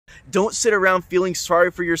Don't sit around feeling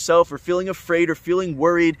sorry for yourself or feeling afraid or feeling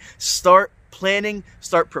worried. Start planning,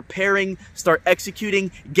 start preparing, start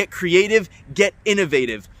executing, get creative, get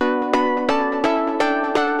innovative.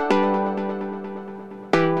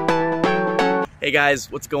 Hey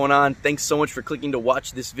guys, what's going on? Thanks so much for clicking to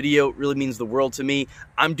watch this video. It really means the world to me.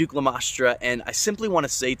 I'm Duke Lamastra, and I simply want to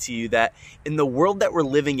say to you that in the world that we're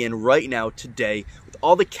living in right now, today, with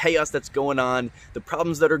all the chaos that's going on, the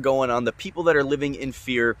problems that are going on, the people that are living in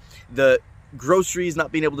fear, the groceries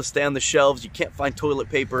not being able to stay on the shelves, you can't find toilet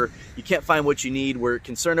paper, you can't find what you need. We're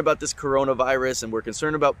concerned about this coronavirus, and we're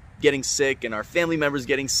concerned about getting sick and our family members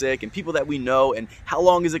getting sick and people that we know, and how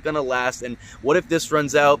long is it going to last, and what if this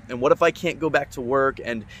runs out, and what if I can't go back to work,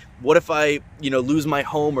 and what if I lose my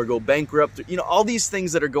home or go bankrupt, all these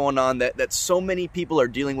things that are going on that so many people are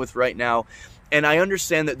dealing with right now. And I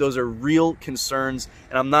understand that those are real concerns,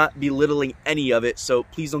 and I'm not belittling any of it, so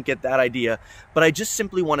please don't get that idea. But I just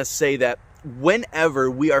simply want to say that whenever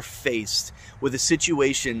we are faced with a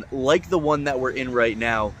situation like the one that we're in right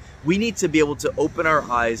now, we need to be able to open our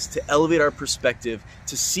eyes, to elevate our perspective,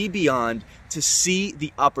 to see beyond, to see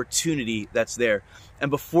the opportunity that's there. And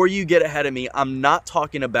before you get ahead of me, I'm not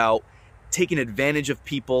talking about taking advantage of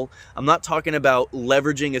people. I'm not talking about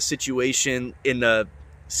leveraging a situation in a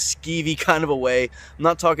skeevy kind of a way. I'm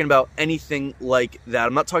not talking about anything like that.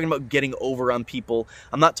 I'm not talking about getting over on people.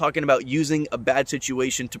 I'm not talking about using a bad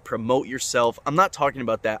situation to promote yourself. I'm not talking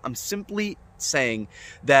about that. I'm simply saying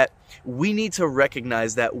that we need to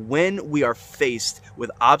recognize that when we are faced with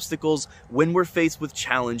obstacles, when we're faced with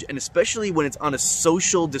challenge, and especially when it's on a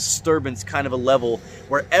social disturbance kind of a level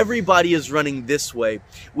where everybody is running this way,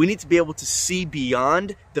 we need to be able to see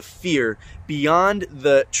beyond the fear, beyond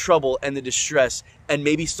the trouble and the distress, and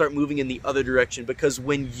maybe start moving in the other direction. Because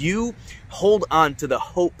when you hold on to the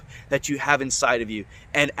hope that you have inside of you,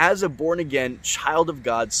 and as a born-again child of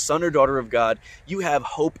God, son or daughter of God, you have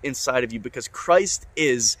hope inside of you because Christ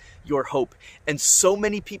is your hope. And so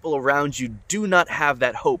many people around you do not have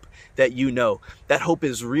that hope that you know. That hope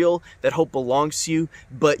is real, that hope belongs to you,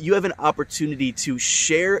 but you have an opportunity to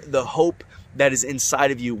share the hope that is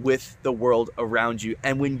inside of you with the world around you.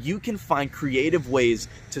 And when you can find creative ways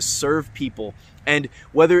to serve people, and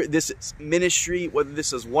whether this is ministry, whether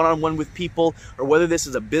this is one-on-one with people, or whether this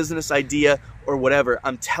is a business idea or whatever,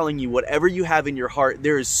 I'm telling you, whatever you have in your heart,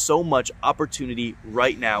 there is so much opportunity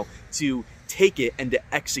right now to take it and to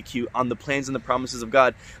execute on the plans and the promises of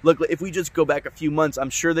God. Look, if we just go back a few months, I'm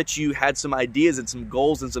sure that you had some ideas and some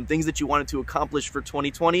goals and some things that you wanted to accomplish for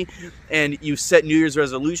 2020, and you set New Year's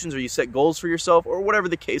resolutions or you set goals for yourself or whatever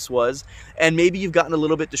the case was, and maybe you've gotten a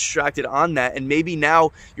little bit distracted on that, and maybe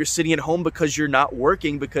now you're sitting at home because you're not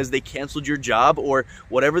working because they canceled your job or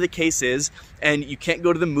whatever the case is, and you can't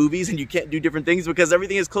go to the movies and you can't do different things because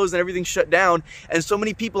everything is closed and everything's shut down. And so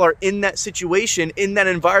many people are in that situation, in that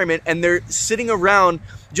environment, and they're sitting around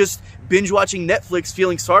just binge watching Netflix,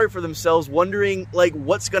 feeling sorry for themselves, wondering like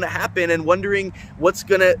what's going to happen, and wondering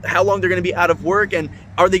how long they're going to be out of work, and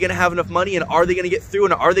are they going to have enough money, and are they going to get through,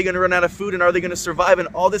 and are they going to run out of food, and are they going to survive, and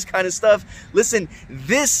all this kind of stuff. Listen,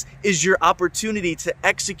 this is your opportunity to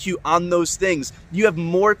execute on those things. You have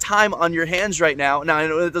more time on your hands right now. Now, I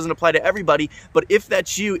know that doesn't apply to everybody, but if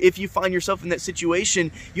that's you, if you find yourself in that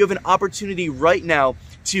situation, you have an opportunity right now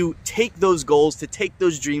to take those goals, to take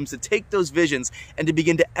those dreams, to take those visions, and to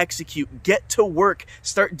begin to execute. Get to work.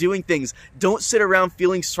 Start doing things. Don't sit around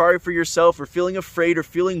feeling sorry for yourself or feeling afraid or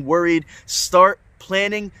feeling worried. Start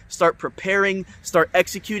planning, start preparing, start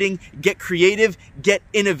executing, get creative, get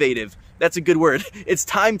innovative. That's a good word. It's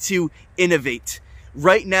time to innovate.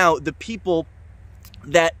 Right now, the people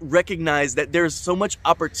that recognize that there's so much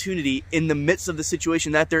opportunity in the midst of the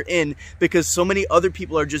situation that they're in because so many other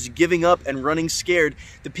people are just giving up and running scared.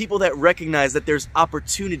 The people that recognize that there's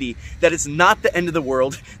opportunity, that it's not the end of the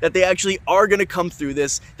world, that they actually are going to come through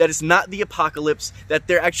this, that it's not the apocalypse, that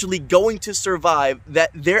they're actually going to survive,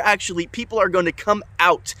 that people are going to come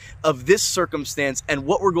out of this circumstance and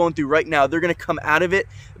what we're going through right now, they're going to come out of it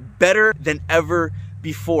better than ever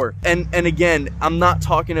before. And again, I'm not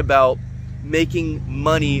talking about making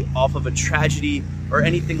money off of a tragedy or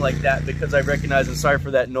anything like that, because I recognize, and sorry for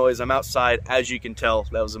that noise, I'm outside, as you can tell,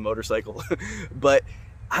 that was a motorcycle. But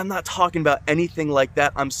I'm not talking about anything like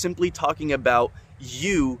that. I'm simply talking about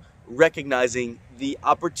you recognizing the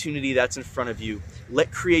opportunity that's in front of you.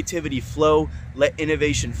 Let creativity flow, let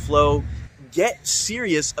innovation flow. Get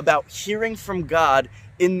serious about hearing from God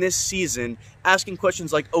in this season, asking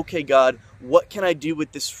questions like, okay, God, what can I do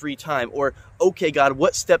with this free time? Or, okay, God,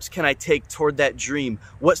 what steps can I take toward that dream?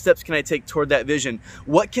 What steps can I take toward that vision?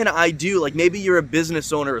 What can I do? Like maybe you're a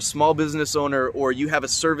business owner, a small business owner, or you have a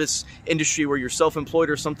service industry where you're self-employed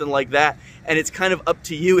or something like that. And it's kind of up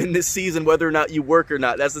to you in this season whether or not you work or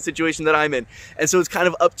not. That's the situation that I'm in. And so it's kind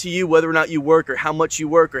of up to you whether or not you work or how much you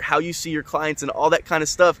work or how you see your clients and all that kind of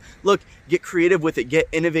stuff. Look, get creative with it, get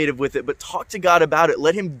innovative with it, but talk to God about it.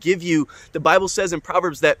 Let him give you, the Bible says in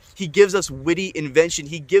Proverbs that he gives us witty invention.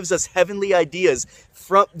 He gives us heavenly ideas,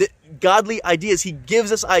 from the godly ideas. He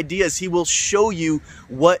gives us ideas. He will show you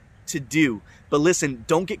what to do. But listen,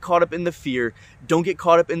 don't get caught up in the fear. Don't get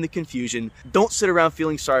caught up in the confusion. Don't sit around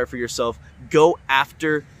feeling sorry for yourself. Go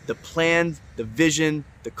after the plan, the vision,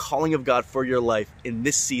 the calling of God for your life in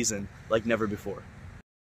this season like never before.